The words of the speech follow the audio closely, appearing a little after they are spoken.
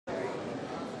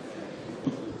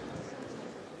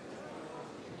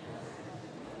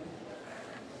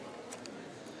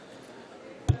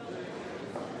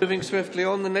Moving swiftly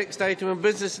on, the next item of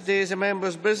business today is a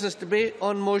members' business debate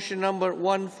on motion number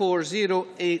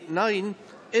 14089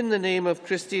 in the name of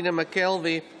Christina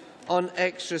McKelvie on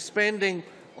extra spending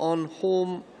on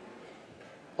Home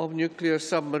of Nuclear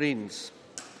Submarines.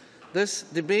 This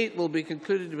debate will be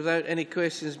concluded without any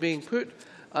questions being put.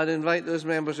 I'd invite those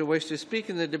members who wish to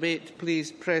speak in the debate to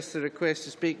please press the request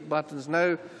to speak buttons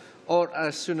now or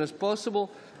as soon as possible.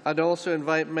 I'd also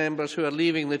invite members who are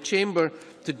leaving the chamber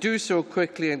to do so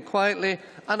quickly and quietly,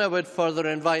 and I would further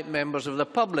invite members of the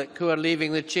public who are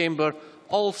leaving the chamber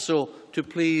also to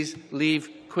please leave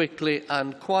quickly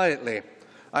and quietly.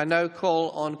 I now call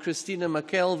on Christina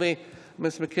McKelvie.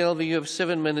 Ms McKelvie, you have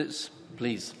 7 minutes,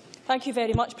 please. Thank you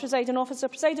very much, Presiding Officer.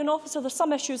 Presiding Officer, there are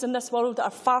some issues in this world that are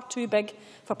far too big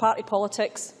for party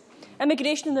politics.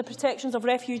 Immigration and the protections of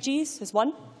refugees is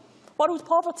one. World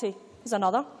poverty is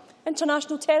another.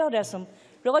 International terrorism,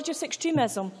 religious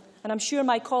extremism, and I'm sure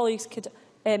my colleagues could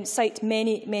cite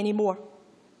many, many more.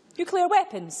 Nuclear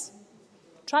weapons,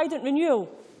 Trident renewal,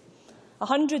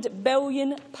 £100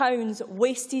 billion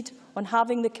wasted on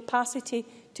having the capacity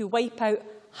to wipe out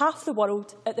half the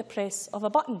world at the press of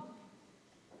a button.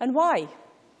 And why?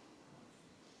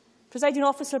 Presiding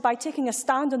Officer, by taking a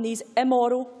stand on these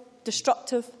immoral,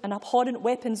 destructive and abhorrent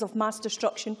weapons of mass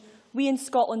destruction, we in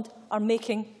Scotland are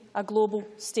making a global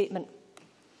statement.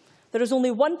 There is only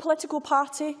one political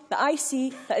party that I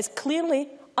see that is clearly,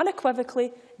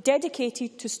 unequivocally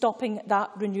dedicated to stopping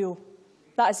that renewal.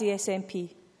 That is the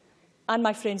SNP and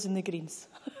my friends in the Greens.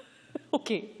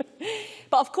 Okay.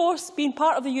 But of course, being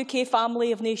part of the UK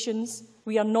family of nations,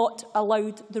 we are not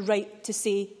allowed the right to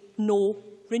say no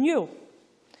renewal.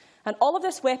 And all of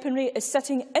this weaponry is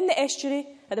sitting in the estuary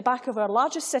at the back of our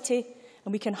largest city,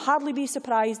 and we can hardly be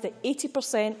surprised that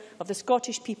 80% of the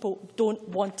Scottish people don't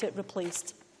want it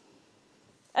replaced.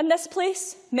 In this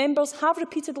place, members have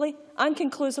repeatedly and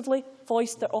conclusively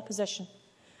voiced their opposition.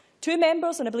 2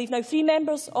 members, and I believe now 3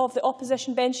 members of the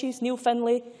opposition benches, Neil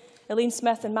Findlay, Elaine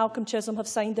Smith and Malcolm Chisholm, have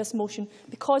signed this motion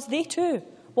because they too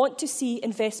want to see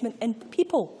investment in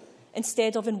people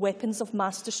instead of in weapons of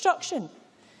mass destruction.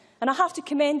 And I have to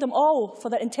commend them all for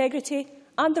their integrity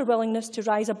and their willingness to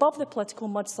rise above the political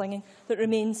mudslinging that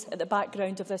remains at the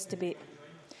background of this debate.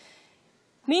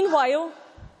 Meanwhile,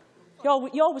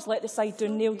 you always let the side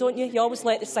down, Neil, don't you? You always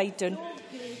let the side down.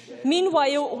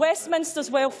 Meanwhile, Westminster's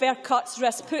welfare cuts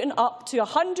risk putting up to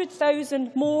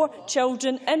 100,000 more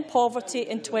children in poverty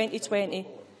in 2020.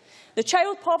 The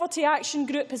Child Poverty Action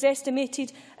Group has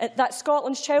estimated that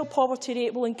Scotland's child poverty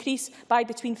rate will increase by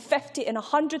between 50 and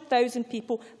 100,000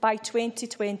 people by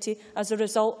 2020 as a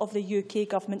result of the UK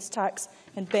Government's tax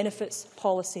and benefits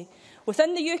policy.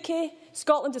 Within the UK,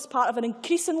 Scotland is part of an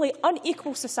increasingly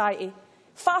unequal society.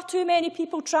 Far too many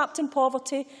people trapped in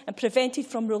poverty and prevented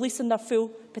from releasing their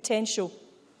full potential.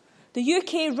 The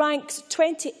UK ranks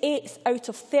 28th out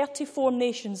of 34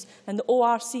 nations in the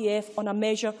ORCF on a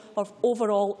measure of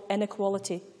overall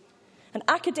inequality. And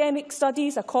academic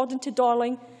studies, according to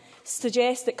Dorling,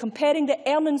 suggest that comparing the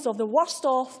earnings of the worst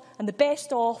off and the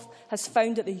best off has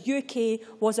found that the UK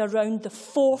was around the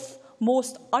 4th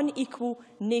most unequal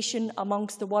nation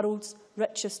amongst the world's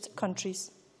richest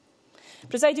countries.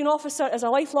 Presiding Officer, as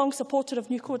a lifelong supporter of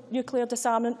nuclear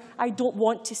disarmament, I don't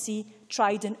want to see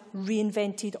Trident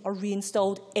reinvented or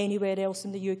reinstalled anywhere else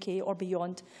in the UK or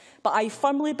beyond. But I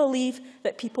firmly believe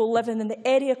that people living in the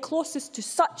area closest to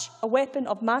such a weapon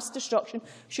of mass destruction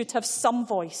should have some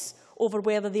voice over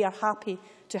whether they are happy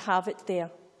to have it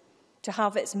there, to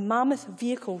have its mammoth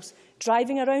vehicles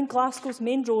driving around Glasgow's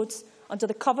main roads under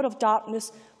the cover of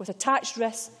darkness with attached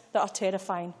risks that are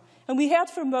terrifying. And we heard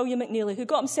from William McNeely, who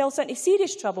got himself into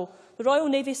serious trouble. The Royal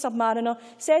Navy submariner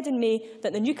said in May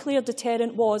that the nuclear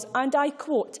deterrent was, and I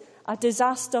quote, a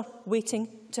disaster waiting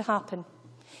to happen.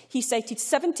 He cited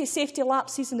 70 safety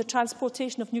lapses in the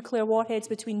transportation of nuclear warheads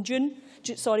between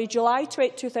July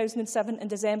 2007 and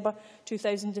December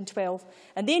 2012.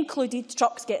 And they included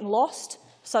trucks getting lost,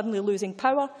 suddenly losing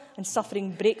power and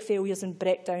suffering brake failures and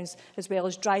breakdowns, as well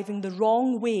as driving the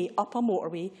wrong way up a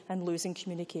motorway and losing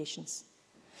communications.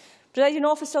 Presiding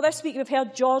Officer, this week we've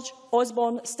heard George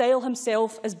Osborne style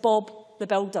himself as Bob the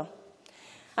Builder.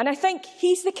 And I think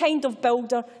he's the kind of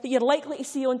builder that you're likely to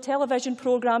see on television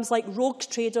programmes like Rogue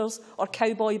Traders or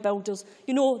Cowboy Builders.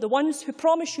 You know, the ones who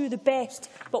promise you the best,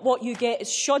 but what you get is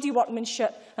shoddy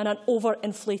workmanship and an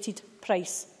overinflated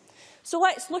price. So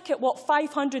let's look at what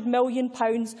 £500 million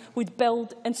would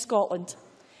build in Scotland.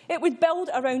 It would build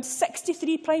around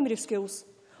 63 primary schools.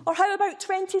 Or how about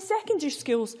 20 secondary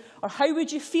schools? Or how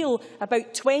would you feel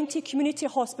about 20 community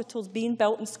hospitals being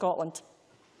built in Scotland?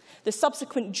 The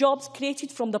subsequent jobs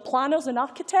created from the planners and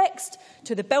architects,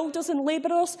 to the builders and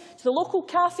labourers, to the local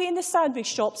cafe and the sandwich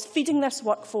shops feeding this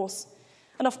workforce.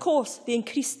 And of course, the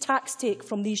increased tax take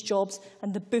from these jobs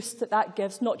and the boost that that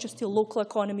gives, not just to local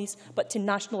economies, but to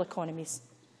national economies.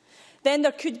 Then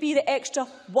there could be the extra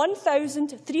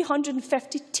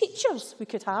 1,350 teachers we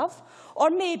could have, or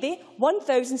maybe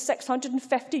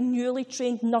 1,650 newly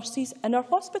trained nurses in our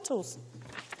hospitals.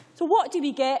 So what do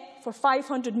we get for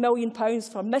 £500 million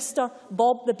for Mr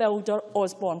Bob the Builder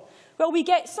Osborne? Well, we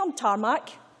get some tarmac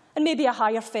and maybe a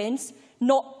higher fence,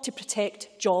 not to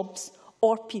protect jobs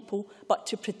or people, but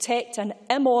to protect an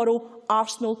immoral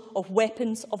arsenal of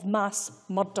weapons of mass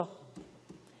murder.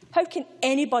 How can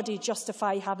anybody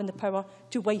justify having the power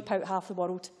to wipe out half the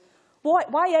world?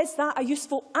 Why is that a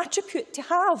useful attribute to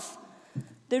have?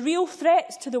 The real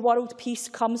threat to the world peace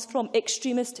comes from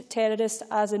extremist terrorists,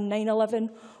 as in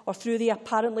 9/11, or through the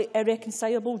apparently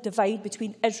irreconcilable divide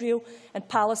between Israel and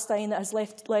Palestine that has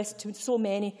led to so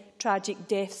many tragic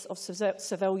deaths of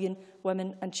civilian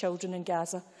women and children in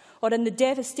Gaza, or in the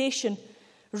devastation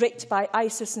wreaked by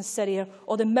ISIS in Syria,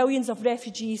 or the millions of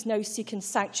refugees now seeking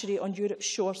sanctuary on Europe's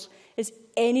shores. Is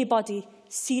anybody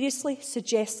seriously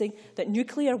suggesting that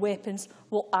nuclear weapons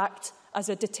will act as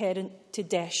a deterrent to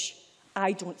Daesh?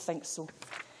 I don't think so.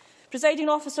 Presiding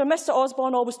Officer, Mr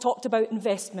Osborne always talked about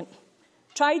investment.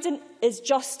 Trident is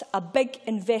just a big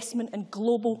investment in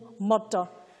global murder,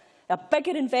 a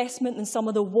bigger investment than some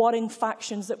of the warring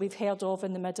factions that we've heard of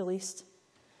in the Middle East.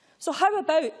 So how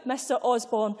about Mr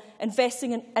Osborne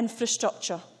investing in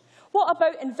infrastructure? What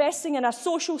about investing in a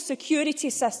social security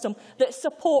system that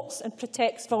supports and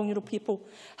protects vulnerable people?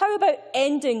 How about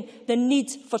ending the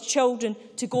need for children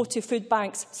to go to food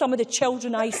banks? Some of the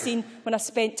children I've seen when I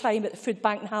spent time at the food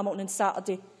bank in Hamilton on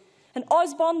Saturday. And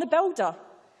Osborne the Builder,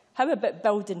 how about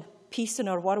building peace in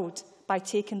our world by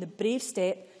taking the brave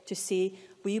step to say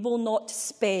we will not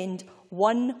spend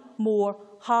one more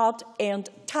hard-earned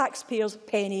taxpayers'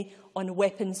 penny on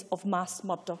weapons of mass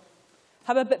murder?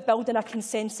 How about building a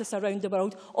consensus around the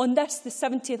world on this, the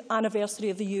 70th anniversary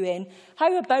of the UN?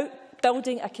 How about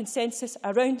building a consensus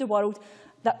around the world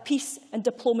that peace and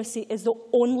diplomacy is the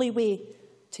only way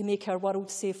to make our world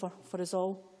safer for us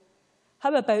all?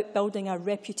 How about building a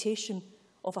reputation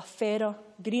of a fairer,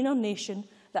 greener nation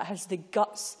that has the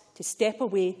guts to step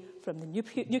away from the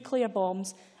nuclear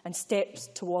bombs and steps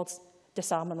towards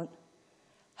disarmament?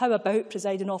 How about,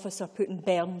 Presiding Officer, putting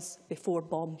burns before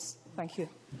bombs? Thank you.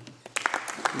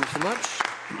 Thank you so much.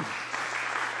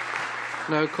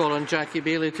 Now call on Jackie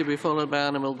Bailey to be followed by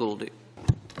Annabel Goldie.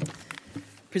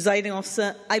 Presiding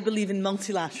Officer, I believe in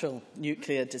multilateral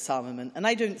nuclear disarmament, and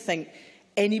I don't think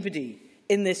anybody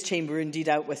in this chamber, indeed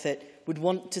out with it, would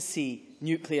want to see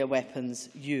nuclear weapons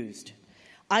used.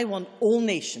 I want all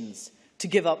nations to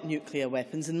give up nuclear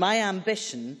weapons, and my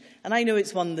ambition, and I know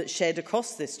it's one that's shared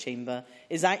across this chamber,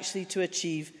 is actually to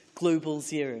achieve global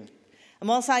zero. And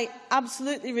whilst I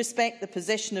absolutely respect the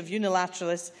position of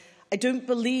unilateralists, I don't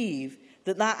believe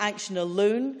that that action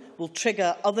alone will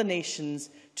trigger other nations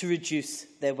to reduce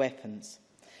their weapons.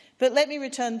 But let me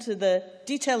return to the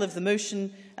detail of the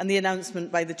motion and the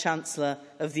announcement by the Chancellor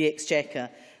of the Exchequer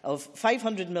of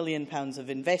 £500 million of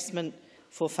investment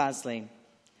for Faslane.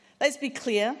 Let's be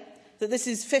clear that this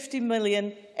is £50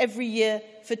 million every year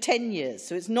for 10 years,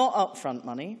 so it's not upfront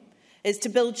money. It's to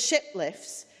build ship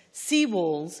lifts,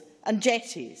 seawalls and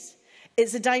jetties.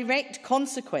 It's a direct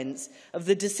consequence of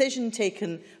the decision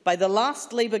taken by the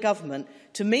last Labour government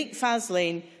to make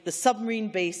Faslane the submarine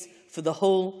base for the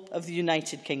whole of the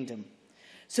United Kingdom.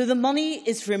 So the money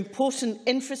is for important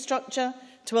infrastructure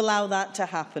to allow that to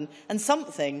happen, and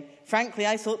something, frankly,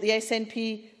 I thought the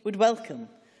SNP would welcome.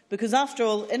 Because after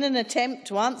all, in an attempt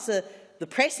to answer the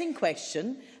pressing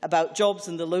question about jobs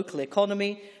in the local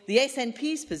economy, the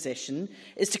SNP's position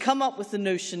is to come up with the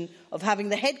notion of having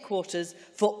the headquarters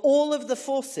for all of the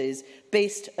forces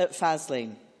based at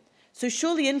Faslane. So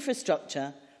surely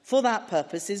infrastructure for that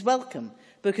purpose is welcome,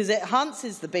 because it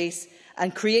enhances the base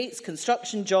and creates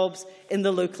construction jobs in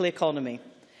the local economy.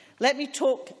 Let me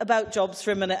talk about jobs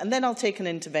for a minute, and then I'll take an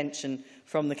intervention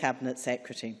from the Cabinet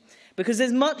Secretary. Because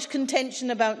there's much contention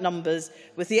about numbers,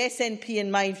 with the SNP, in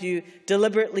my view,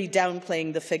 deliberately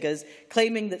downplaying the figures,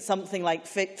 claiming that something like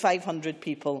 500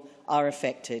 people are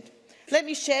affected. Let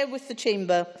me share with the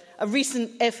Chamber a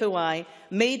recent FOI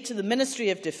made to the Ministry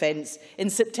of Defence in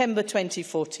September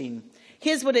 2014.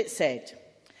 Here's what it said.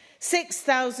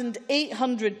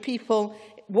 6,800 people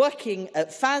working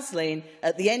at Faslane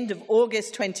at the end of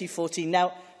August 2014.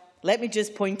 Now, let me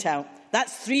just point out,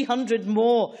 that's 300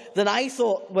 more than I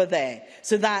thought were there,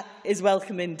 so that is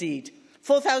welcome indeed.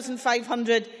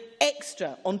 4,500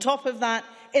 extra on top of that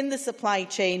in the supply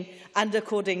chain and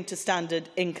according to standard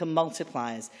income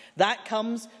multipliers. That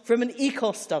comes from an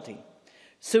ECOS study.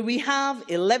 So we have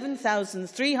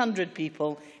 11,300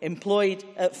 people employed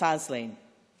at Faslane.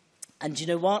 And do you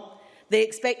know what? They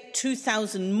expect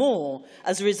 2,000 more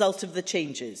as a result of the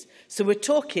changes. So we're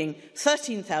talking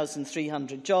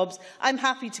 13,300 jobs. I'm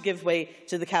happy to give way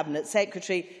to the Cabinet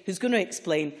Secretary, who's going to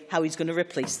explain how he's going to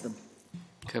replace them.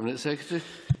 Cabinet Secretary.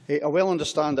 I well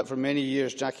understand that for many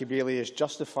years Jackie Baillie has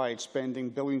justified spending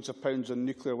billions of pounds on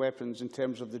nuclear weapons in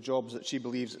terms of the jobs that she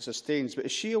believes it sustains. But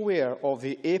is she aware of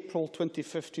the April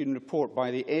 2015 report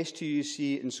by the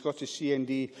STUC and Scottish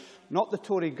CND, not the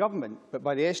Tory government, but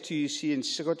by the STUC and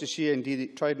Scottish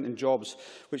CND, Trident and Jobs,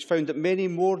 which found that many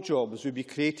more jobs would be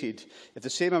created if the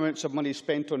same amounts of money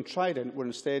spent on Trident were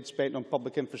instead spent on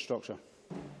public infrastructure?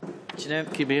 Do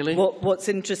you know, what's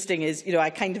interesting is, I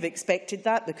kind of expected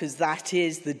that, because that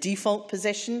is the default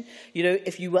position.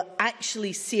 If you were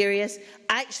actually serious,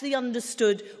 actually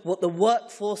understood what the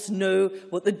workforce know,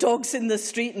 what the dogs in the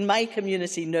street in my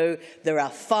community know, there are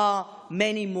far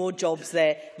many more jobs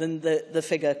there than the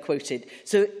figure quoted.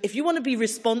 So if you want to be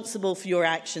responsible for your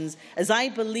actions, as I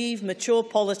believe mature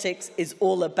politics is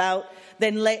all about,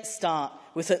 then let's start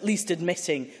with at least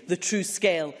admitting the true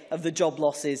scale of the job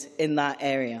losses in that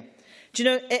area. Do you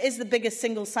know, it is the biggest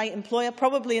single-site employer,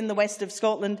 probably in the west of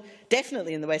Scotland,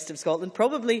 definitely in the west of Scotland,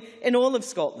 probably in all of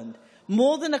Scotland.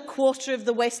 More than a quarter of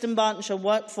the Western Bartonshire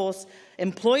workforce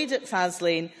employed at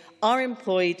Faslane are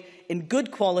employed in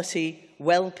good quality,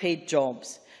 well-paid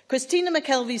jobs. Christina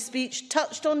McKelvie's speech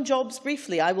touched on jobs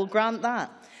briefly, I will grant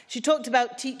that. She talked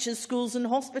about teachers, schools and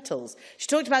hospitals. She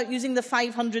talked about using the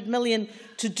 £500 million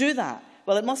to do that.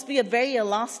 Well, it must be a very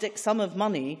elastic sum of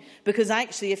money, because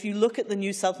actually, if you look at the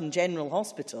New Southern General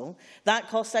Hospital, that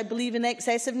cost, I believe, in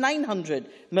excess of £900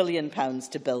 million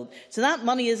to build. So that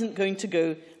money isn't going to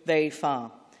go very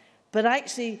far. But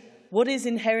actually, what is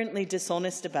inherently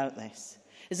dishonest about this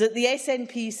is that the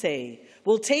SNP say,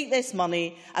 we'll take this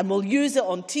money and we'll use it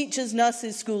on teachers,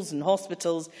 nurses, schools and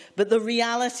hospitals, but the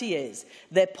reality is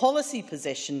their policy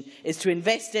position is to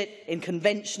invest it in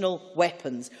conventional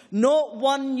weapons. Not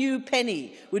one new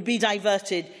penny would be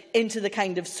diverted into the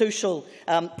kind of social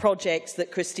projects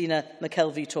that Christina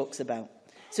McKelvie talks about.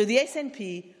 So the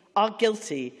SNP are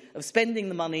guilty of spending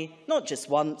the money not just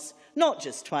once, not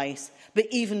just twice, but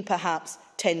even perhaps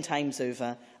 10 times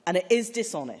over. And it is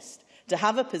dishonest to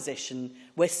have a position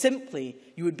where simply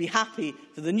you would be happy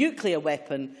for the nuclear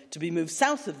weapon to be moved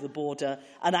south of the border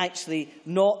and actually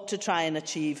not to try and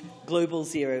achieve global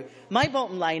zero. My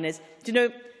bottom line is,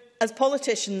 as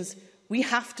politicians, we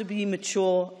have to be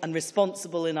mature and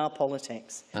responsible in our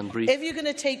politics. If you're going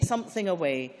to take something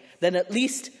away, then at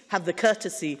least have the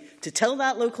courtesy to tell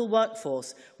that local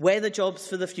workforce where the jobs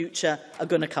for the future are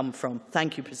going to come from.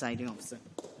 Thank you, Presiding Officer.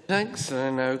 Thanks.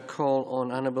 I now call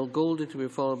on Annabel Goldie to be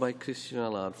followed by Christian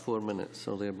Allard. 4 minutes,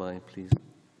 so thereby, please.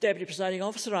 Deputy Presiding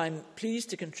Officer, I'm pleased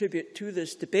to contribute to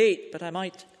this debate, but I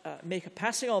might make a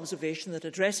passing observation that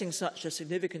addressing such a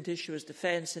significant issue as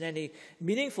defence in any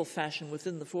meaningful fashion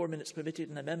within the 4 minutes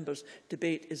permitted in a member's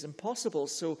debate is impossible.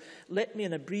 So let me,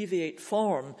 in abbreviate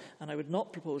form, and I would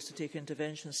not propose to take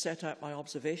intervention, set out my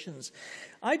observations.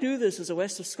 I do this as a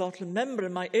West of Scotland member,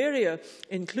 and my area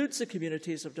includes the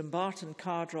communities of Dumbarton,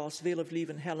 Cardross, Vale of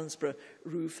Leven, Helensburgh,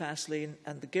 Rue, Faslane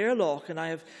and the Gairloch, and I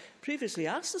have previously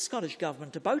asked the Scottish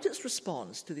Government about its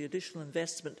response to the additional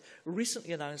investment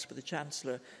recently announced by the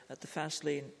Chancellor at the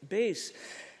Faslane base.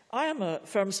 I am a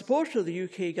firm supporter of the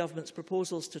UK Government's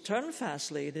proposals to turn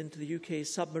Faslane into the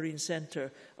UK's submarine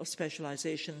centre of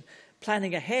specialisation,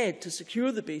 planning ahead to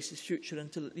secure the base's future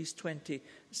until at least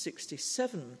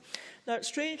 2067. Now,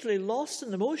 strangely lost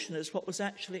in the motion is what was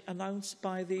actually announced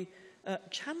by the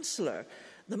Chancellor.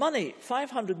 The money,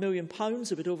 £500 million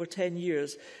of it over 10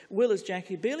 years, will, as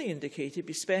Jackie Baillie indicated,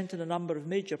 be spent on a number of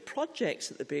major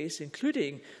projects at the base,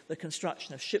 including the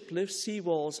construction of ship lifts,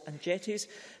 seawalls and jetties,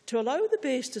 to allow the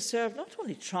base to serve not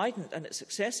only Trident and its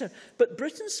successor, but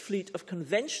Britain's fleet of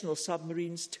conventional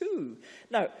submarines too.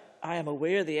 Now, I am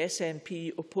aware the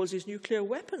SNP opposes nuclear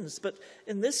weapons, but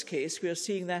in this case we are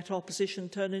seeing that opposition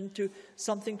turn into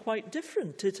something quite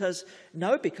different. It has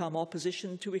now become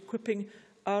opposition to equipping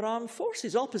our armed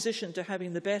forces, opposition to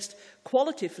having the best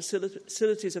quality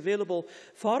facilities available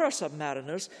for our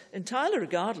submariners, entirely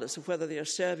regardless of whether they are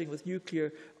serving with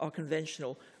nuclear or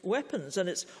conventional weapons. And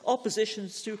it's opposition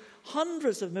to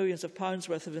hundreds of millions of pounds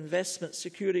worth of investment,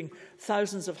 securing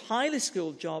thousands of highly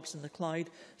skilled jobs in the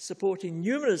Clyde, supporting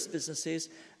numerous businesses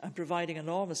and providing an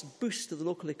enormous boost to the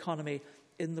local economy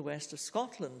in the west of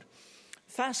Scotland.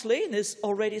 Faslane is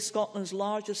already Scotland's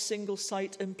largest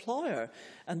single-site employer,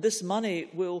 and this money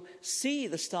will see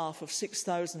the staff of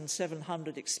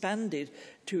 6,700 expanded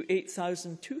to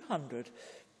 8,200.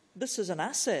 This is an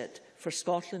asset for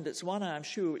Scotland. It's one, I'm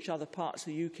sure, which other parts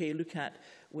of the UK look at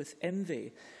with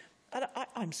envy. And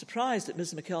I'm surprised that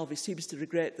Ms McKelvie seems to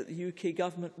regret that the UK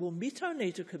government will meet our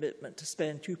NATO commitment to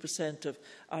spend 2% of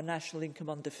our national income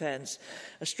on defence.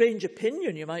 A strange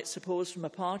opinion, you might suppose, from a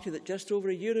party that just over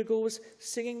a year ago was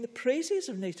singing the praises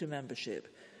of NATO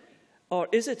membership. Or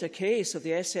is it a case of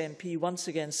the SNP once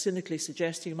again cynically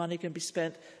suggesting money can be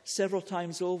spent several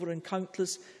times over in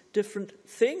countless different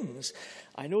things?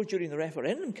 I know during the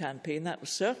referendum campaign that was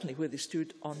certainly where they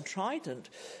stood on Trident,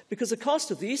 because the cost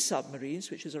of these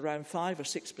submarines, which is around 5 or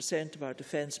 6% of our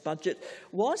defence budget,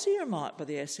 was earmarked by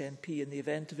the SNP in the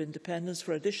event of independence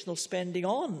for additional spending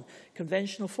on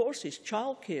conventional forces,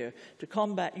 childcare, to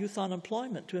combat youth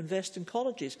unemployment, to invest in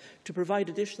colleges, to provide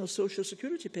additional social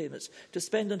security payments, to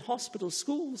spend in hospitals,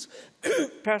 schools,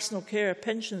 personal care,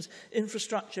 pensions,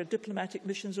 infrastructure, diplomatic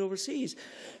missions overseas.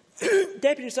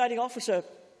 Deputy Presiding Officer,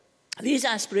 these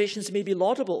aspirations may be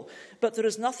laudable, but there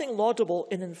is nothing laudable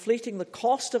in inflating the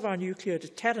cost of our nuclear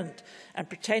deterrent and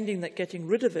pretending that getting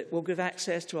rid of it will give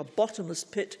access to a bottomless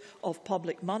pit of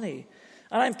public money.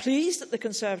 And I'm pleased that the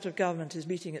Conservative government is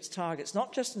meeting its targets,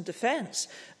 not just in defence,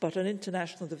 but on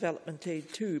international development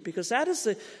aid too, because that is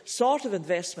the sort of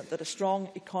investment that a strong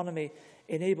economy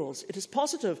enables. It is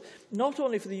positive not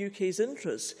only for the UK's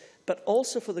interests, but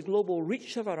also for the global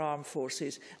reach of our armed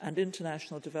forces and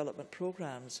international development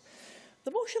programmes.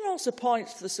 The motion also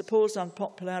points to the supposed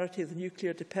unpopularity of the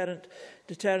nuclear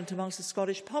deterrent amongst the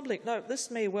Scottish public. Now,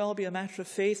 this may well be a matter of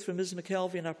faith for Ms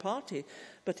McKelvie and her party,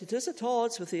 but it is at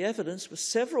odds with the evidence, with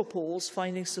several polls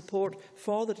finding support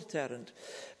for the deterrent.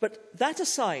 But that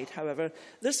aside, however,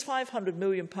 this £500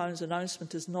 million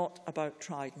announcement is not about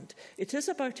Trident. It is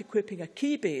about equipping a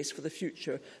key base for the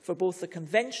future for both the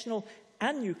conventional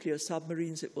and nuclear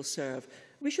submarines it will serve.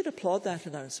 We should applaud that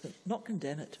announcement, not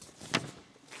condemn it.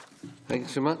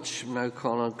 Thanks so much. Now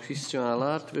call on Christian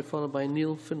Allard to be followed by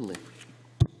Neil Findlay.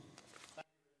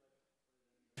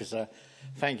 Officer,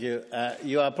 thank you.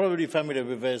 You are probably familiar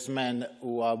with those men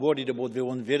who are worried about their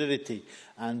own virility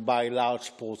and buy large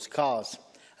sports cars.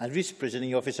 And this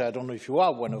presiding officer, I don't know if you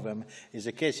are one of them, is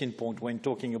a case in point when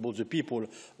talking about the people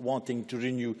wanting to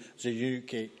renew the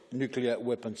UK nuclear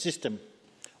weapon system.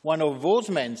 One of those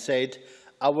men said,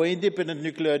 "Our independent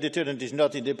nuclear deterrent is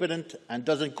not independent and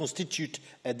doesn't constitute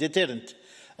a deterrent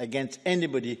against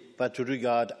anybody but to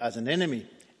regard as an enemy.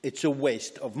 It's a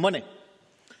waste of money."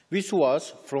 This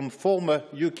was from former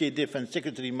UK Defence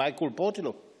Secretary Michael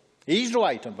Portillo. He is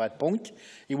right on that point.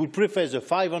 He would prefer the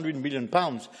 £500 million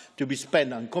to be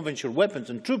spent on conventional weapons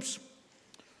and troops.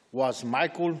 Was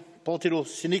Michael Portillo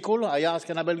cynical, I ask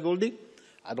Annabel Goldie?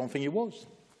 I don't think he was.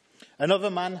 Another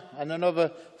man and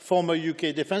another former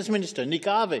UK Defence Minister, Nick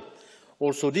Harvey,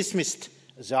 also dismissed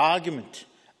the argument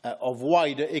of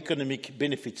wider economic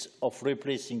benefits of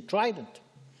replacing Trident.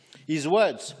 His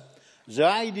words, "The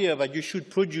idea that you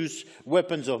should produce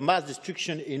weapons of mass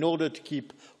destruction in order to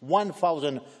keep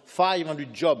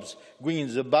 1,500 jobs going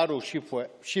in the Barrow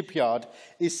shipyard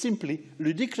is simply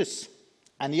ludicrous."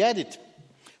 And he added,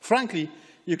 "Frankly,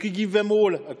 you could give them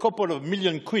all a couple of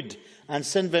million quid and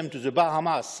send them to the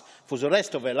Bahamas for the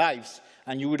rest of their lives,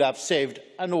 and you would have saved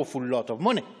an awful lot of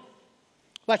money."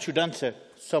 That should answer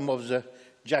some of the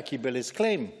Jackie Bellis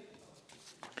claim.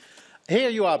 Here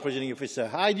you are, Presiding Officer.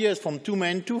 Ideas from two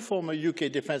men, two former UK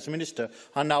Defence Ministers,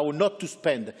 are now not to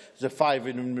spend the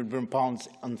 £500 million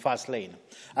on Faslane.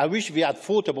 I wish we had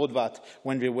thought about that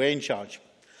when we were in charge.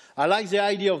 I like the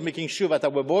idea of making sure that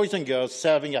our boys and girls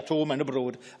serving at home and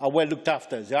abroad are well looked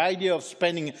after. The idea of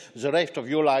spending the rest of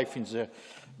your life in the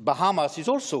Bahamas is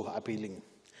also appealing.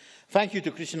 Thank you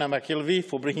to Christina McKelvie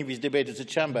for bringing this debate to the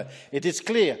Chamber. It is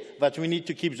clear that we need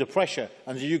to keep the pressure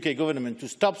on the UK government to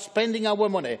stop spending our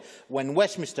money when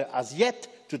Westminster has yet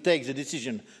to take the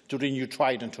decision to renew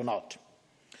Trident or not.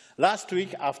 Last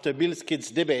week, after Bill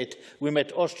Kidd's debate, we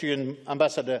met Austrian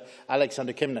Ambassador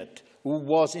Alexander Kemnet, who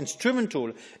was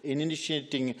instrumental in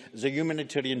initiating the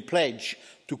humanitarian pledge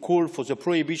to call for the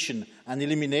prohibition and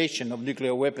elimination of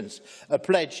nuclear weapons, a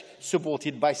pledge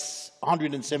supported by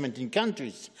 117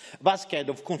 countries. That's kind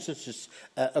of consensus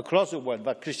across the world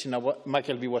that Christina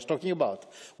McKelvie was talking about.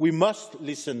 We must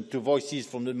listen to voices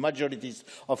from the majorities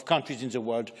of countries in the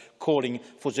world calling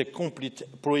for the complete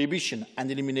prohibition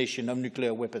and elimination of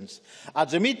nuclear weapons. At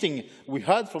the meeting, we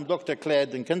heard from Dr. Claire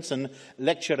Duncanson,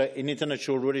 lecturer in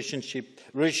international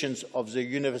relations of the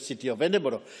University of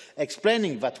Edinburgh,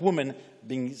 explaining that women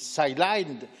being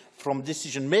sidelined from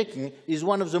decision-making is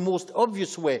one of the most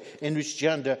obvious ways in which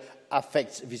gender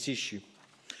affects this issue.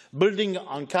 Building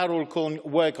on Carol Cohn's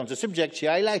work on the subject, she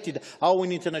highlighted how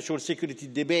in international security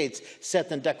debates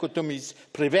certain dichotomies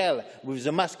prevail, with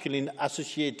the masculine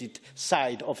associated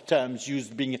side of terms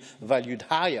used being valued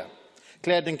higher.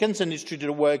 Claire Duncanson illustrated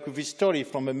her work with a story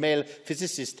from a male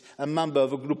physicist, a member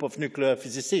of a group of nuclear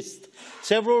physicists.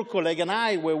 Several colleagues and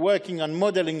I were working on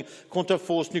modelling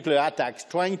counter-force nuclear attacks,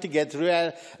 trying to get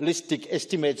realistic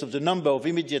estimates of the number of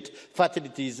immediate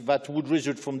fatalities that would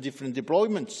result from different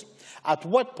deployments. At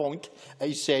what point,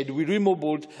 he said, we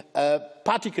remodeled a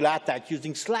particular attack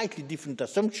using slightly different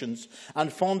assumptions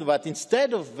and found that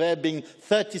instead of there being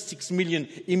 36 million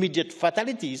immediate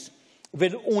fatalities, there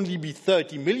will only be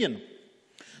 30 million.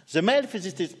 The male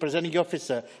physicist presiding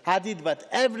officer added that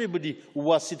everybody who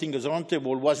was sitting at the round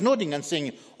table was nodding and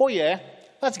saying, oh yeah,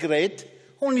 that's great,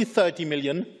 only 30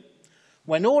 million.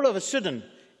 When all of a sudden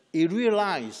he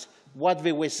realized what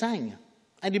they were saying,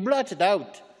 and he blurted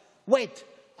out, wait,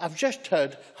 I've just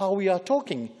heard how we are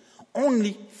talking.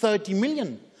 Only 30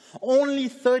 million. Only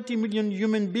 30 million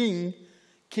human beings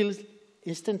killed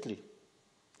instantly.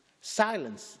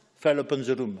 Silence fell upon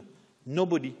the room.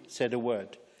 Nobody said a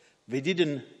word. They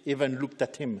didn't even look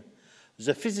at him.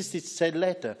 The physicist said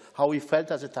later how he felt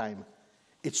at the time.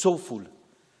 It's awful.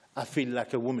 I feel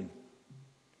like a woman.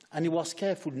 And he was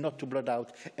careful not to blurt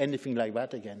out anything like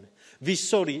that again. This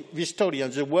story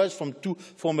and the words from two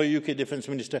former UK defence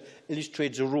ministers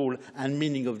illustrate the role and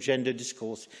meaning of gender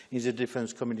discourse in the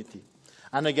defence community.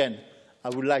 And again, I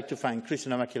would like to thank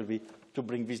Christina McKelvie to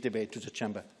bring this debate to the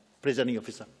Chamber. Presiding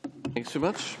Officer. Thanks very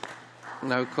much.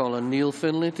 Now call on Neil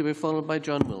Finlay to be followed by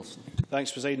John Wilson.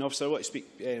 Thanks, Presiding Officer. I want to speak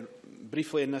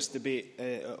briefly in this debate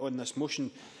on this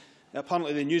motion.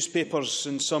 Apparently the newspapers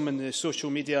and some in the social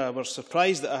media were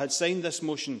surprised that I had signed this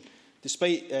motion,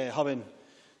 despite having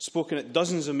spoken at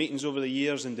dozens of meetings over the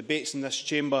years and debates in this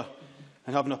chamber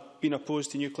and having been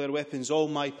opposed to nuclear weapons all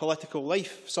my political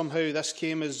life. Somehow this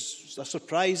came as a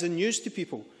surprise and news to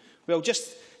people. Well,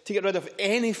 just to get rid of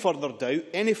any further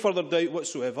doubt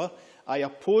whatsoever, I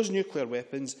oppose nuclear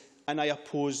weapons and I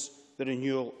oppose the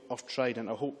renewal of Trident.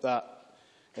 I hope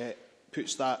that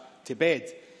puts that to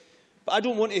bed. But I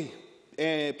don't want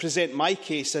to present my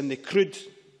case in the crude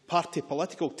party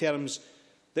political terms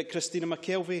that Christina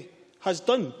McKelvie has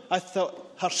done. I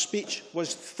thought her speech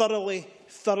was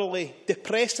thoroughly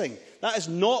depressing. That is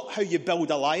not how you build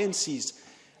alliances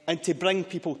and to bring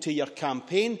people to your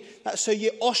campaign. That's how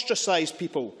you ostracise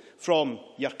people from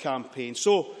your campaign.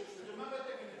 So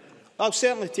I'll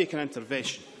certainly take an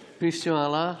intervention.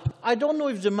 I don't know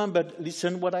if the member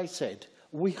listened what I said.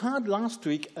 We had last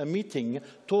week a meeting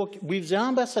with the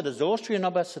ambassadors, the Austrian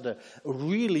ambassador,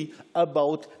 really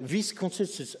about these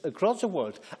consensus across the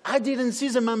world. I didn't see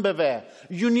the member there.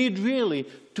 You need really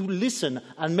to listen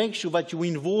and make sure that you're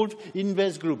involved in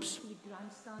these groups.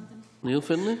 Neil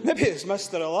Finlay? Maybe it's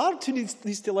Mr Allard who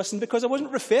needs to listen, because I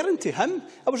wasn't referring to him.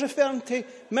 I was referring to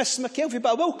Miss McKelvie. But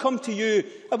I will come to you,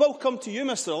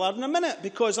 Mr Allard, in a minute,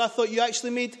 because I thought you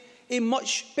actually made a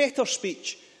much better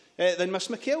speech than Miss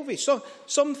McKelvie. So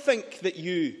some think that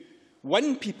you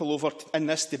win people over in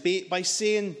this debate by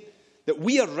saying that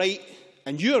we are right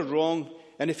and you are wrong,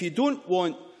 and if you don't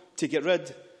want to get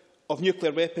rid of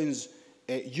nuclear weapons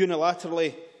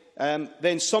unilaterally,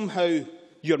 then somehow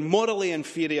you're morally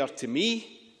inferior to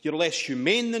me, you're less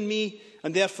humane than me,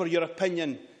 and therefore your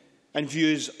opinion and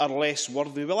views are less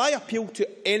worthy. Well, I appeal to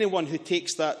anyone who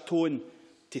takes that tone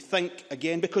to think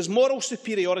again, because moral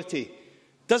superiority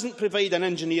doesn't provide an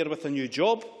engineer with a new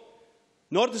job,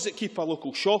 nor does it keep a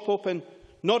local shop open,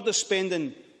 nor does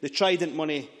spending the Trident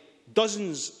money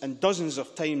dozens and dozens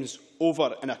of times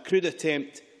over in a crude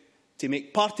attempt to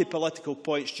make party political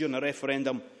points during a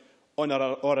referendum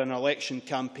or an election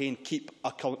campaign keep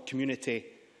a community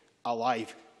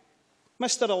alive.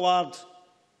 Mr Allard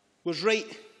was right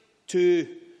to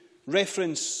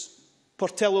reference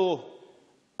Portillo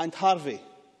and Harvey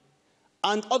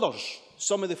and others.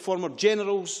 Some of the former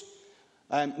generals,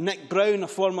 Nick Brown, a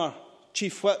former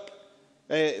chief whip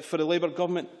for the Labour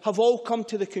government, have all come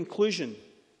to the conclusion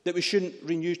that we shouldn't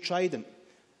renew Trident.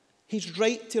 He's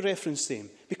right to reference them,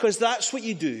 because that's what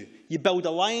you do. You build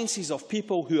alliances of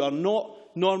people who are not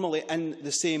normally in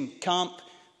the same camp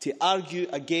to argue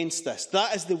against this.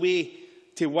 That is the way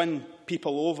to win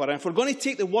people over. And if we're going to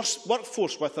take the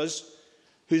workforce with us,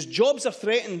 whose jobs are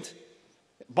threatened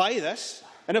by this,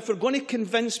 and if we're going to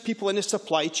convince people in the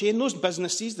supply chain, those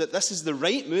businesses, that this is the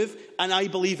right move, and I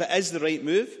believe it is the right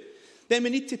move, then we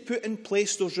need to put in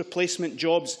place those replacement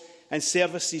jobs and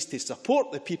services to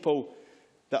support the people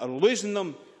that are losing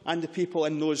them and the people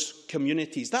in those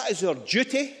communities. That is our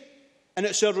duty, and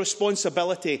it's our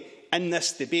responsibility in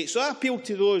this debate. So I appeal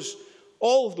to those,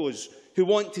 all of those who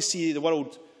want to see the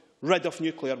world rid of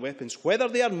nuclear weapons, whether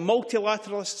they are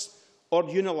multilateralists or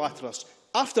unilateralists.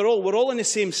 After all, we're all on the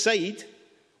same side.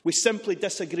 We simply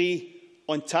disagree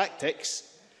on tactics.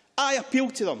 I appeal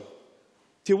to them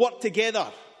to work together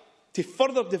to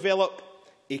further develop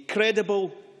a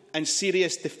credible and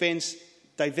serious defence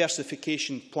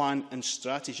diversification plan and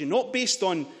strategy, not based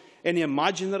on any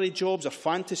imaginary jobs or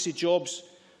fantasy jobs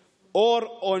or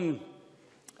on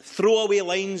throwaway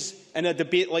lines in a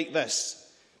debate like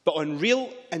this, but on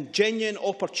real and genuine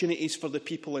opportunities for the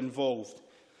people involved.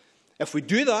 If we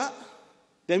do that,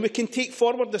 then we can take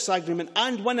forward this agreement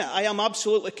and win it. I am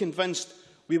absolutely convinced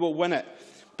we will win it.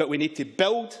 But we need to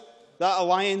build that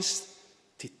alliance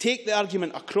to take the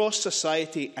argument across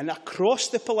society and across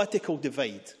the political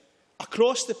divide,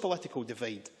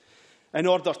 in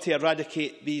order to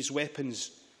eradicate these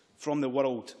weapons from the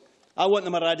world. I want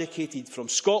them eradicated from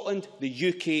Scotland, the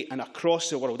UK and across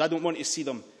the world. I don't want to see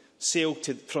them sail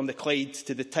from the Clyde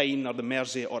to the Tyne or the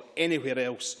Mersey or anywhere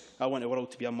else. I want the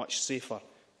world to be a much safer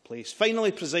place.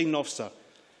 Finally, Presiding Officer,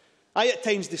 I at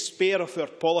times despair of our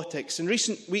politics. In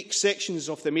recent weeks, sections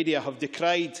of the media have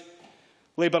decried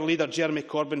Labour leader Jeremy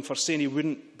Corbyn for saying he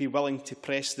wouldn't be willing to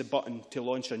press the button to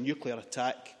launch a nuclear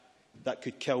attack that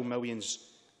could kill millions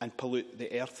and pollute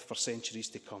the earth for centuries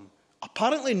to come.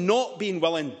 Apparently not being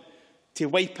willing to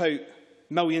wipe out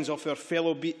millions of our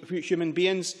fellow human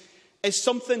beings is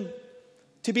something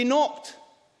to be knocked.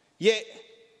 Yet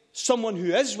someone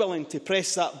who is willing to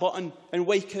press that button and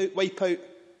wipe out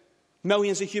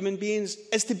millions of human beings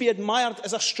is to be admired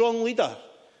as a strong leader.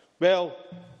 Well,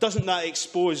 doesn't that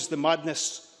expose the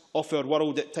madness of our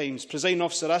world at times? Presiding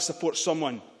Officer, I support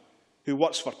someone who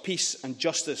works for peace and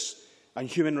justice and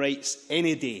human rights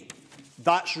any day.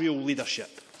 That's real leadership.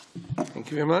 Thank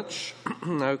you very much.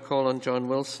 Now call on John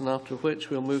Wilson, after which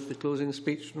we'll move to the closing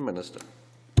speech from the Minister.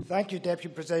 Thank you,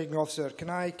 Deputy Presiding Officer. Can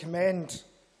I commend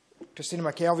Christina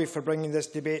McKelvie for bringing this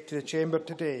debate to the Chamber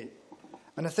today?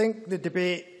 And I think the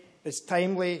debate is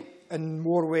timely in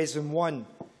more ways than one.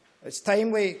 It's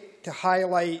timely to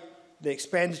highlight the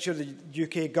expenditure the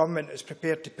UK Government is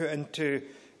prepared to put into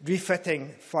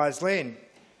refitting Faslane,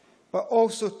 but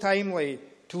also timely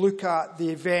to look at the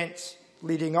events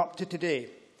leading up to today.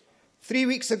 3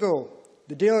 weeks ago,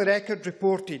 the Daily Record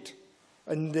reported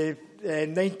on the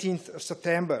 19th of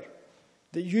September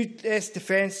that US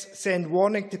Defence sent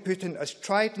warning to Putin as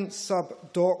Trident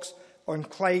sub docks on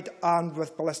Clyde armed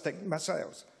with ballistic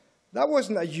missiles. That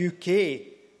wasn't a UK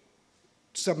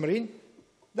submarine.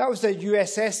 That was a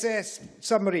USS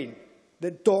submarine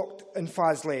that docked in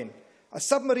Faslane, a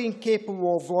submarine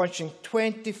capable of launching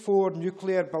 24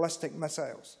 nuclear ballistic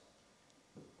missiles.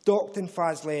 Docked in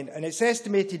Faslane, and it's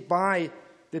estimated by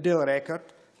the Daily Record,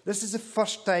 this is the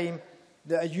first time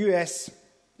that a US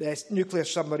nuclear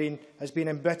submarine has been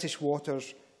in British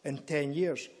waters in 10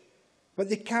 years. But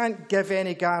they can't give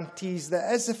any guarantees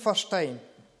that it is the first time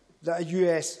that a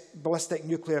US ballistic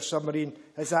nuclear submarine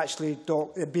has actually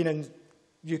been in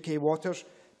UK waters,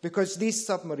 because these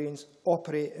submarines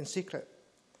operate in secret.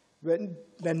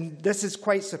 And this is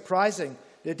quite surprising.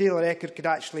 The Daily Record could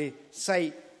actually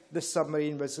cite this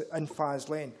submarine was in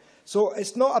Faslane. So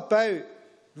it's not about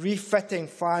refitting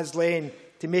Faslane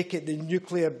to make it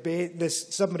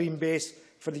this submarine base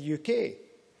for the UK.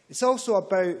 It's also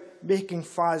about making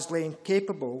Faslane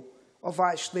capable of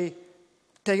actually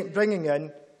bringing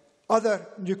in other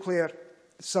nuclear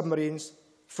submarines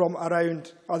from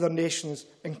around other nations,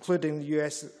 including the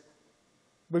US.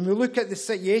 When we look at the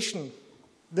situation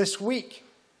this week,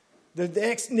 the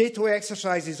NATO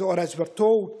exercises, or as we're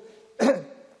told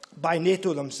by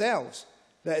NATO themselves,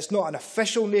 that it's not an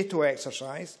official NATO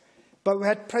exercise, but we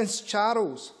had Prince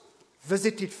Charles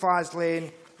visited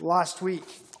Faslane last week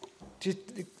to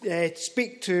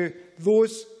speak to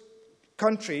those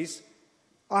countries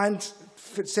and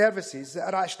services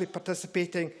that are actually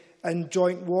participating in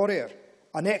Joint Warrior,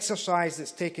 an exercise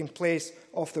that's taking place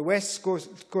off the west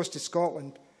coast of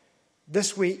Scotland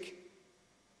this week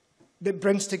that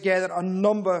brings together a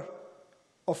number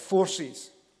of forces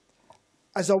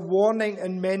as a warning,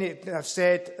 and many have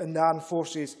said in the armed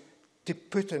forces, to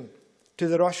Putin, to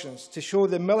the Russians, to show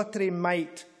the military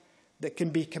might that can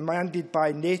be commanded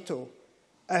by NATO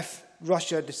if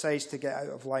Russia decides to get out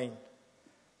of line.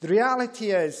 The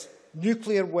reality is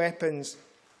nuclear weapons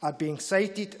are being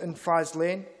sighted in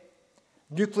Faslane.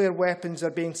 Nuclear weapons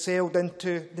are being sailed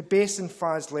into the base in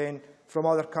Faslane from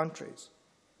other countries.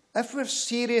 If we're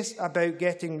serious about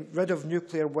getting rid of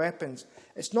nuclear weapons,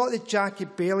 it's not the Jackie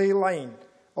Bailey line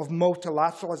of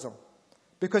multilateralism,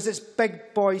 because it's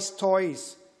big boys'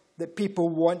 toys that people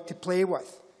want to play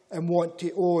with and want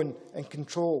to own and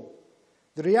control.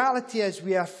 The reality is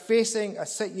we are facing a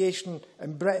situation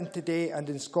in Britain today and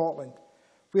in Scotland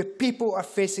where people are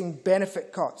facing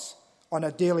benefit cuts on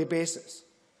a daily basis.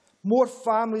 More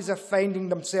families are finding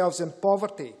themselves in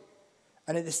poverty.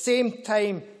 And at the same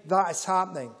time that is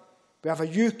happening, we have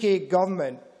a UK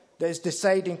government that is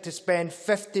deciding to spend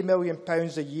 £50 million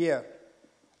a year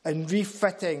in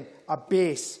refitting a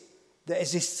base that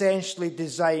is essentially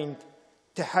designed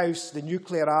to house the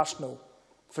nuclear arsenal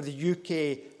for the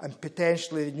UK and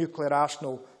potentially the nuclear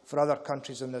arsenal for other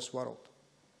countries in this world.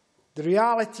 The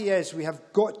reality is we have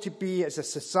got to be, as a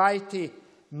society,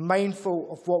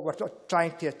 mindful of what we're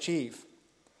trying to achieve.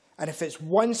 And if it's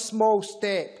one small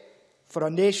step for a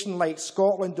nation like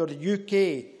Scotland or the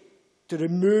UK to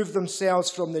remove themselves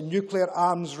from the nuclear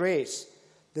arms race,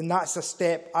 then that's a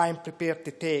step I'm prepared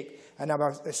to take, and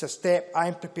it's a step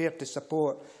I'm prepared to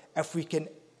support if we can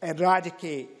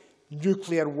eradicate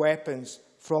nuclear weapons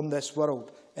from this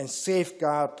world and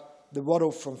safeguard the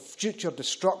world from future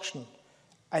destruction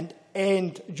and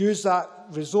use that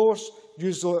resource,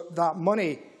 use that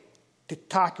money to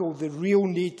tackle the real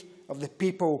need of the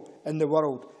people in the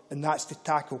world, and that's to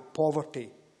tackle poverty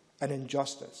and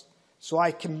injustice. So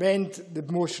I commend the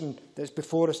motion that's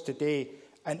before us today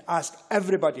and ask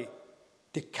everybody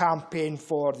to campaign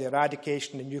for the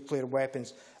eradication of nuclear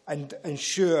weapons and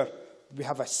ensure we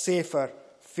have a safer,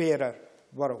 fairer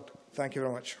world. Thank you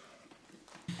very much.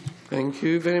 Thank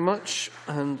you very much.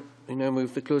 And we now move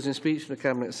to the closing speech from the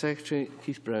Cabinet Secretary.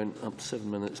 Keith Brown, up to 7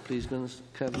 minutes, please,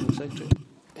 Cabinet Secretary.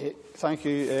 Thank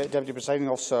you, Deputy Presiding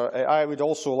Officer. I would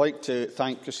also like to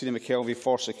thank Christina McKelvie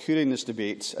for securing this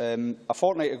debate. A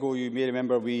fortnight ago, you may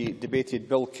remember, we debated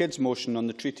Bill Kidd's motion on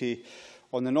the Treaty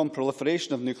on the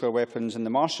non-proliferation of nuclear weapons in the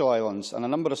Marshall Islands, and a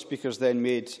number of speakers then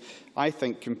made, I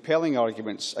think, compelling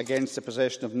arguments against the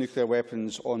possession of nuclear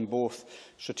weapons on both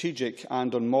strategic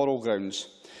and on moral grounds.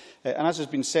 And as has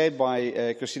been said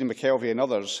by Christina McKelvie and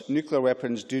others, nuclear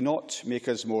weapons do not make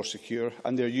us more secure,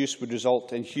 and their use would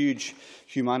result in huge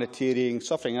humanitarian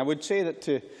suffering. I would say that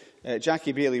to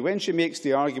Jackie Baillie, when she makes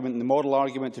the argument, the moral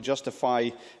argument, to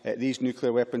justify these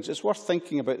nuclear weapons, it's worth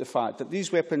thinking about the fact that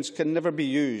these weapons can never be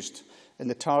used in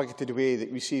the targeted way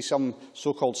that we see some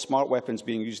so-called smart weapons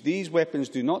being used. These weapons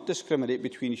do not discriminate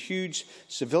between huge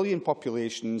civilian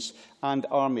populations and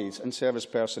armies and service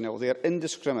personnel. They are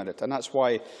indiscriminate, and that's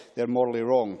why they're morally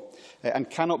wrong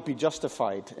and cannot be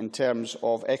justified in terms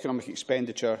of economic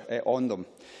expenditure on them.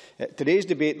 Today's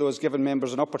debate, though, has given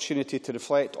members an opportunity to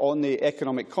reflect on the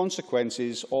economic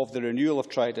consequences of the renewal of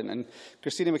Trident, and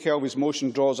Christina McKelvie's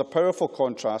motion draws a powerful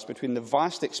contrast between the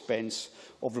vast expense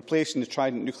of replacing the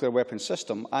Trident nuclear weapon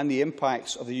system and the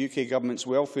impacts of the UK Government's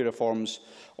welfare reforms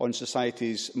on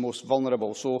society's most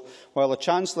vulnerable. So, while the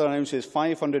Chancellor announces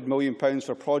 £500 million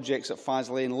for projects at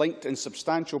Faslane linked in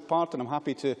substantial part, and I'm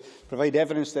happy to provide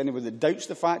evidence to anyone that doubts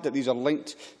the fact that these are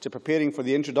linked to preparing for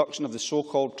the introduction of the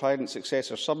so-called Trident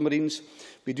successor submarines,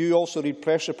 we do also read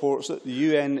press reports that the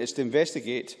UN is to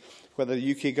investigate whether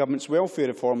the UK Government's welfare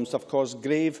reforms have caused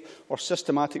grave or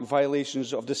systematic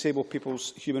violations of disabled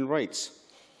people's human rights.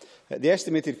 The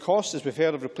estimated cost, as we've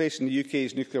heard, of replacing the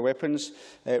UK's nuclear weapons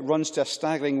runs to a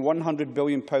staggering £100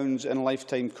 billion in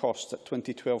lifetime cost at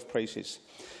 2012 prices.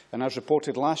 And as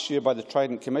reported last year by the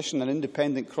Trident Commission, an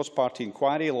independent cross-party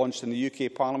inquiry launched in the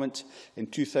UK Parliament in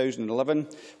 2011,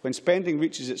 when spending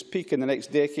reaches its peak in the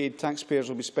next decade, taxpayers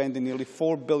will be spending nearly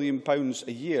 £4 billion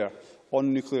a year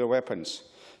on nuclear weapons.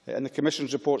 And the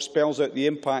Commission's report spells out the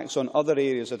impacts on other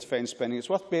areas of defence spending. It's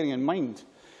worth bearing in mind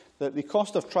that the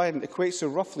cost of Trident equates to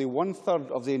roughly one-third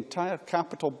of the entire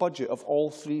capital budget of all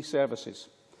three services.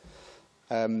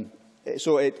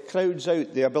 So it crowds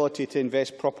out the ability to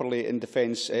invest properly in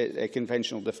defence,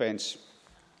 conventional defence.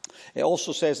 It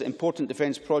also says that important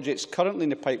defence projects currently in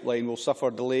the pipeline will suffer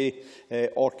delay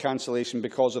or cancellation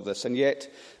because of this. And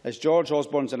yet, as George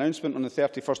Osborne's announcement on the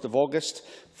 31st of August,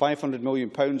 £500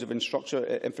 million of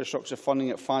infrastructure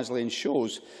funding at Faslane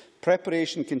shows,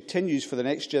 preparation continues for the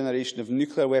next generation of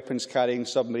nuclear weapons-carrying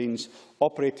submarines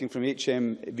operating from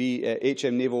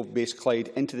HM Naval Base Clyde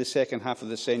into the second half of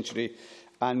the century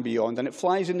and beyond. And it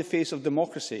flies in the face of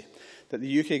democracy that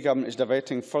the UK Government is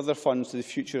diverting further funds to the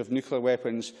future of nuclear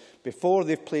weapons before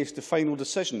they've placed the final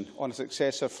decision on a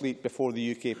successor fleet before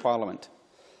the UK Parliament.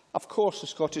 Of course, the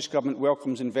Scottish Government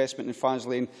welcomes investment in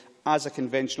Faslane as a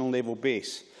conventional naval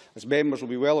base. As members will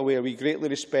be well aware, we greatly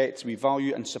respect, we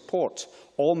value and support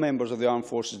all members of the armed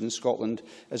forces in Scotland,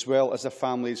 as well as their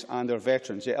families and their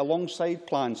veterans. Yet, alongside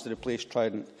plans to replace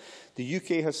Trident, the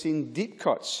UK has seen deep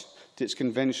cuts to to its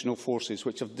conventional forces,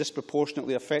 which have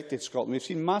disproportionately affected Scotland. We've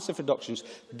seen massive reductions,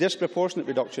 disproportionate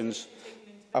reductions.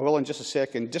 I will in just a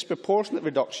second. Disproportionate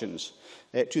reductions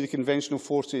to the conventional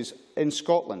forces in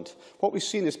Scotland. What we've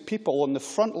seen is people on the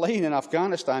front line in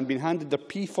Afghanistan being handed their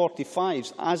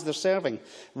P45s as they're serving.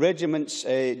 Regiments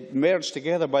merged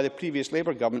together by the previous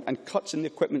Labour government, and cuts in the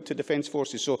equipment to defence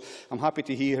forces. So I'm happy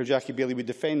to hear how Jackie Baillie would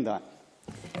defend that.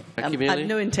 I have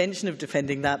no intention of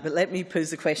defending that, but let me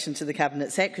pose a question to the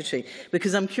Cabinet Secretary,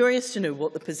 because I'm curious to know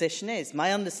what the position is.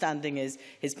 My understanding is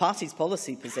his party's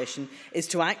policy position is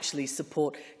to actually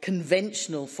support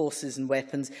conventional forces and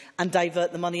weapons and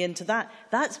divert the money into that.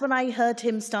 That's when I heard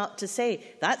him start to say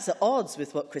that's at odds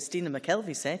with what Christina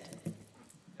McKelvie said.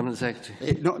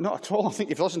 Secretary. Not at all. I think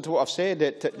if you listen to what I've said,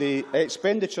 the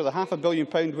expenditure, the £500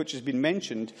 million which has been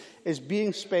mentioned, is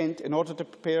being spent in order to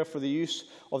prepare for the use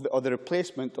of the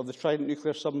replacement of the Trident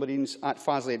nuclear submarines at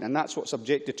Faslane, and that's what's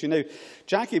objected to. Now,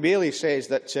 Jackie Baillie says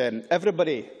that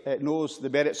everybody knows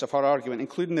the merits of her argument,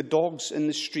 including the dogs in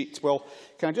the street. Well,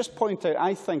 can I just point out,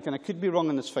 I think, and I could be wrong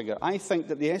on this figure, I think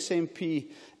that the SNP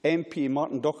MP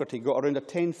Martin Docherty got around a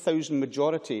 10,000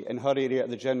 majority in her area at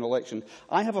the general election.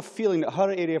 I have a feeling that her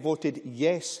area voted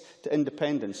yes to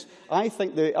independence. I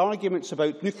think the arguments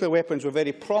about nuclear weapons were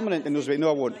very prominent in those. No,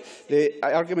 I won't. The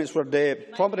arguments were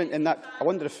prominent in that. I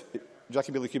wonder if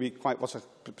Jackie Baillie could be quite. What's a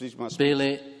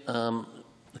Baillie,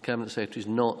 the Cabinet Secretary is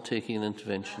not taking an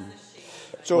intervention.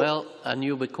 So, well, and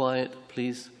you'll be quiet,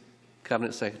 please.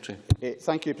 Cabinet Secretary.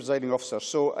 Thank you, Presiding Officer.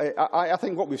 So I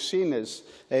think what we've seen is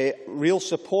real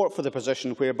support for the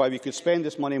position whereby we could spend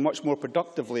this money much more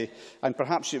productively, and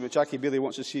perhaps Jackie Baillie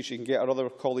wants to see if she can get her other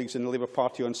colleagues in the Labour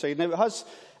Party on side. Now, it has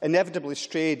inevitably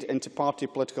strayed into party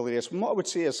political areas. And what I would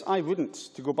say is I wouldn't,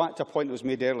 to go back to a point that was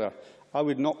made earlier, I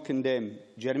would not condemn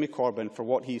Jeremy Corbyn for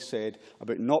what he said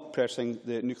about not pressing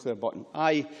the nuclear button.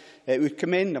 I would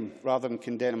commend him rather than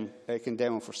condemn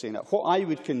him for saying that. What I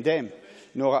would condemn,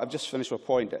 no, I've just finished my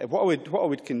point. What I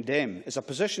would condemn is a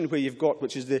position where you've got,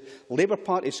 which is the Labour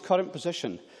Party's current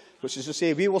position, which is to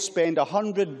say we will spend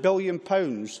 £100 billion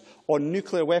on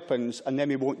nuclear weapons and then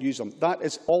we won't use them. That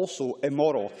is also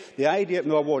immoral. The idea,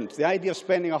 no, I won't. The idea of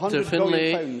spending £100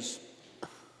 billion.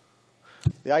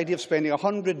 The idea of spending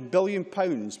 £100 billion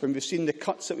when we've seen the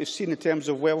cuts that we've seen in terms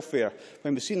of welfare,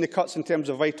 when we've seen the cuts in terms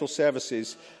of vital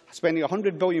services, spending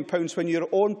 £100 billion when your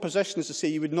own position is to say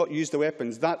you would not use the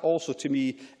weapons, that also, to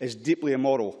me, is deeply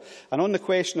immoral. And on the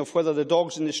question of whether the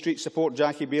dogs in the street support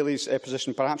Jackie Baillie's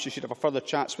position, perhaps you should have a further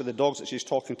chats with the dogs that she's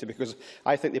talking to, because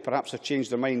I think they perhaps have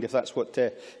changed their mind if that's what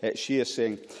she is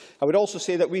saying. I would also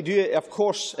say that we do, of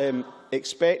course,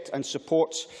 expect and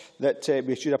support that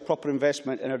we should have proper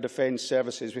investment in our defence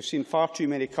services. We've seen far too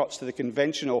many cuts to the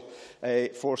conventional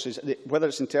forces, whether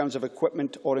it's in terms of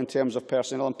equipment or in terms of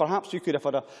personnel. And perhaps we could have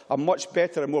had a much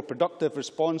better and more productive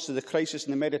response to the crisis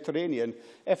in the Mediterranean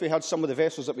if we had some of the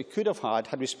vessels that we could have had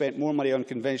we spent more money on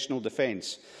conventional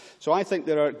defence. So I think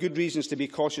there are good reasons to be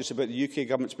cautious about the UK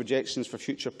Government's projections for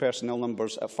future personnel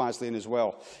numbers at Faslane as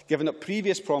well, given that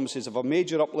previous promises of a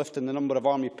major uplift in the number of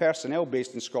army personnel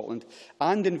based in Scotland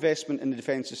and investment in the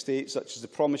defence estate, such as the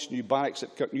promised new barracks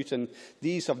at Kirknewton,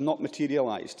 these have not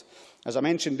materialised. As I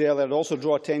mentioned earlier, I would also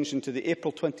draw attention to the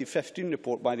April 2015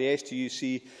 report by the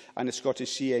STUC and the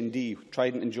Scottish CND,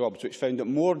 Trident and Jobs, which found that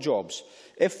more jobs,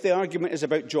 if the argument is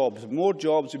about jobs, more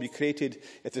jobs would be created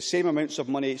if the same amounts of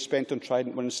money spent on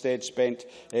Trident were instead spent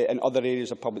in other areas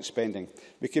of public spending.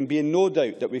 We can be in no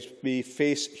doubt that we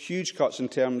face huge cuts in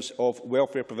terms of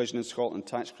welfare provision in Scotland,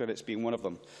 tax credits being one of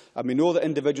them. And we know that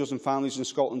individuals and families in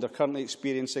Scotland are currently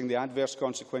experiencing the adverse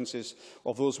consequences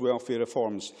of those welfare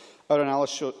reforms. Our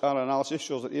analysis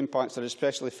shows that the impacts are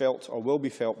especially felt or will be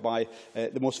felt by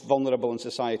the most vulnerable in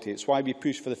society. It's why we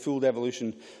push for the full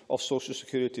devolution of social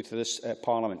security to this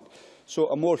Parliament. So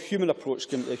a more humane approach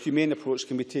can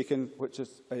be taken, which is,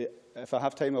 if I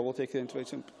have time, I will take it into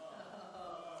account.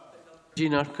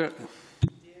 Jean Urquhart.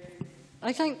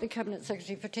 I thank the Cabinet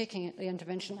Secretary for taking the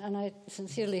intervention, and I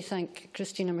sincerely thank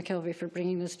Christina McKelvie for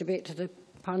bringing this debate to the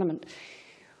Parliament.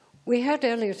 We heard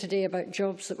earlier today about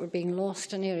jobs that were being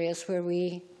lost in areas where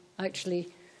we actually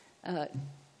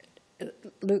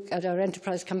look at our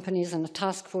enterprise companies and a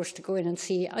task force to go in and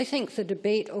see. I think the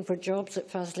debate over jobs at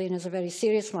Faslane is a very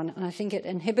serious one, and I think it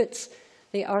inhibits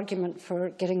the argument for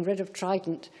getting rid of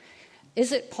Trident.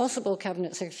 Is it possible,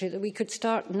 Cabinet Secretary, that we could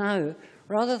start now,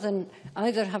 rather than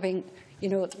either having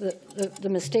the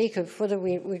mistake of whether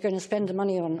we're going to spend the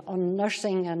money on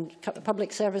nursing and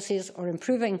public services or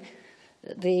improving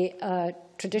the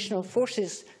traditional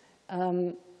forces?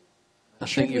 I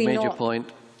think you made your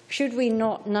point. Should we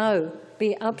not now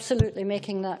be absolutely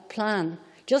making that plan,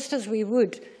 just as we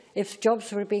would if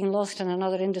jobs were being lost in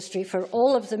another industry, for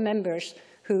all of the members,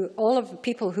 all of the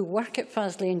people who work at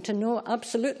Faslane, to know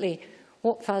absolutely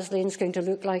what Faslane is going to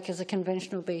look like as a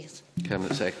conventional base.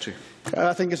 Cabinet Secretary.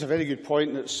 I think it's a very good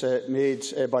point that's made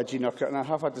by Jean Urquhart, and I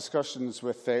have had discussions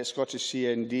with Scottish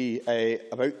CND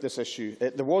about this issue.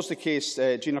 There was the case,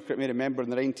 Jean Urquhart may remember,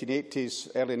 in the 1980s,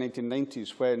 early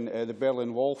 1990s, when the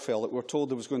Berlin Wall fell, that we were told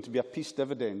there was going to be a peace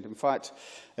dividend. In fact,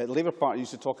 the Labour Party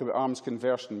used to talk about arms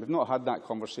conversion. We've not had that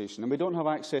conversation, and we don't have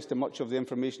access to much of the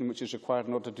information which is required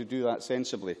in order to do that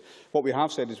sensibly. What we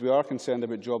have said is we are concerned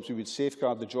about jobs. We would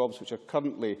safeguard the jobs which are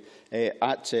currently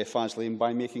at Faslane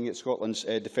by making it Scotland's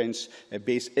defence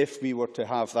base if we were to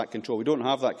have that control. We don't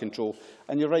have that control,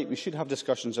 and you're right, we should have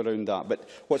discussions around that. But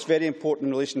what's very important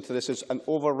in relation to this is, and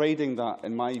overriding that,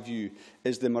 in my view,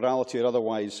 is the morality or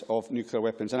otherwise of nuclear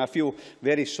weapons. And I feel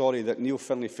very sorry that Neil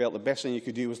Finlay felt the best thing he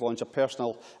could do was launch a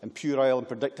personal and puerile and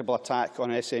predictable attack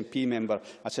on an SNP member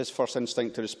as his first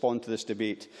instinct to respond to this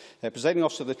debate. Presiding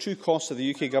Officer, the true cost of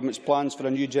the UK Government's plans for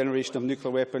a new generation of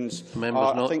nuclear weapons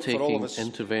are, I think, for all of us...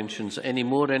 interventions. Any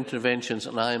more interventions,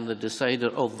 and I am the decider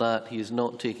of that. He is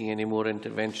not taking any more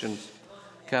interventions.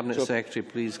 Cabinet Secretary,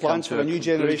 please. Plans for a new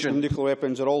generation of nuclear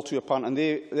weapons are all too apparent, and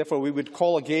therefore we would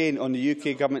call again on the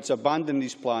UK Government to abandon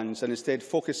these plans and instead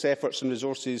focus efforts and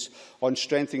resources on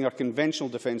strengthening our conventional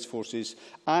defence forces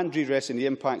and redressing the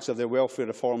impacts of their welfare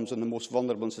reforms on the most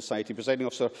vulnerable in society. Presiding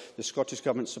Officer, the Scottish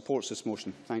Government supports this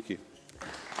motion. Thank you.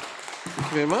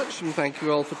 Thank you very much, and thank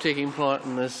you all for taking part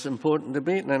in this important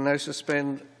debate. And I now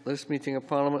suspend this meeting of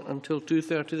Parliament until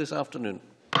 2:30 this afternoon.